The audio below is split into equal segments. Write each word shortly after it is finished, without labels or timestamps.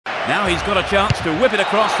Now he's got a chance to whip it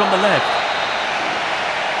across from the left.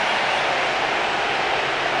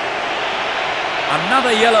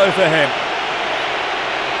 Another yellow for him.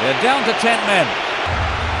 They're down to 10 men.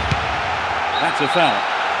 That's a foul.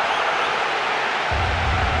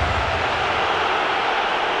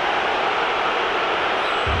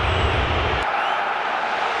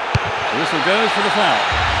 The whistle goes for the foul.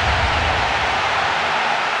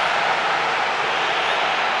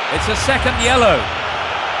 It's a second yellow.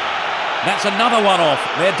 That's another one off.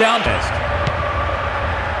 They're down test.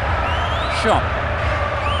 Shot.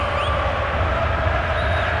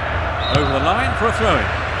 Over the line for a throw-in.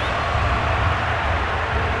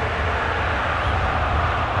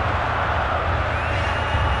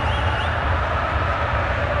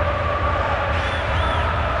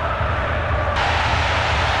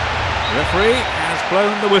 The referee has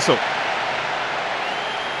blown the whistle.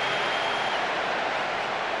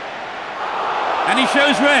 And he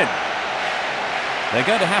shows red. They're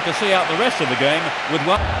going to have to see out the rest of the game with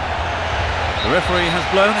one. The referee has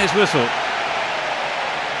blown his whistle.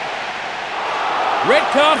 Red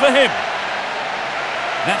card for him.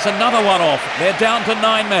 That's another one off. They're down to 9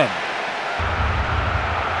 men.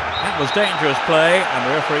 That was dangerous play, and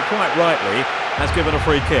the referee quite rightly has given a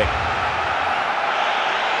free kick.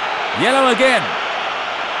 Yellow again.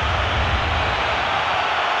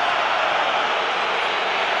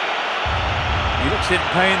 He looks in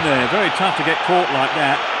pain there. Very tough to get caught like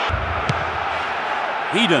that.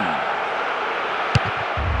 Eden.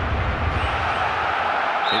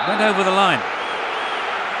 It went over the line.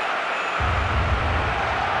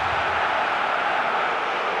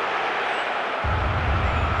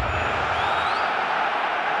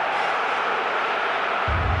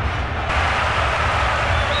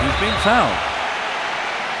 He's been fouled.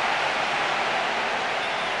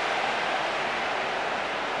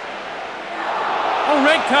 Oh,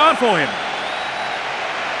 red card for him.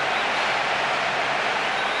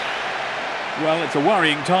 Well, it's a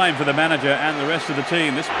worrying time for the manager and the rest of the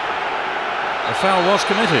team. The foul was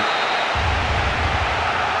committed.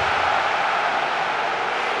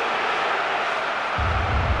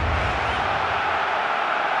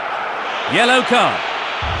 Yellow card.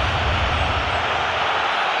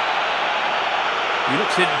 He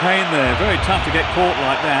looks in pain there. Very tough to get caught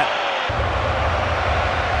like that.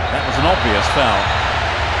 That was an obvious foul.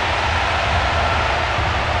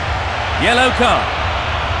 Yellow card.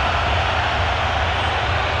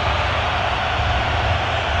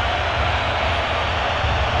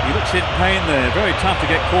 He looks in pain there. Very tough to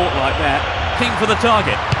get caught like that. King for the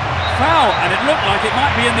target. Foul, and it looked like it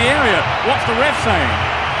might be in the area. What's the ref saying?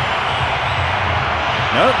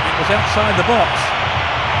 No, it was outside the box.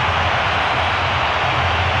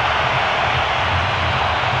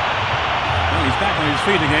 He's back on his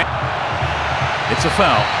feet again. It's a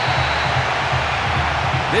foul.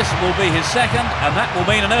 This will be his second, and that will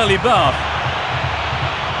mean an early bath.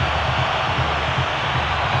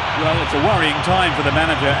 Well, it's a worrying time for the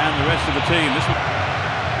manager and the rest of the team.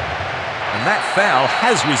 And that foul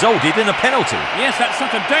has resulted in a penalty. Yes, that's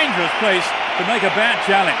such a dangerous place to make a bad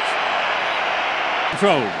challenge.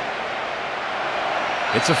 Control.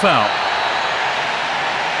 It's a foul.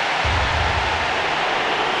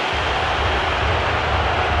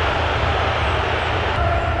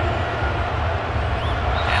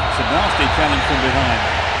 Nasty challenge from behind.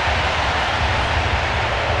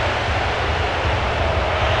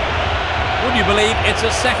 Would you believe it's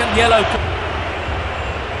a second yellow?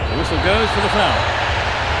 The whistle goes for the foul.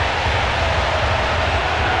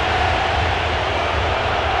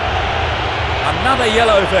 Another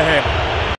yellow for him.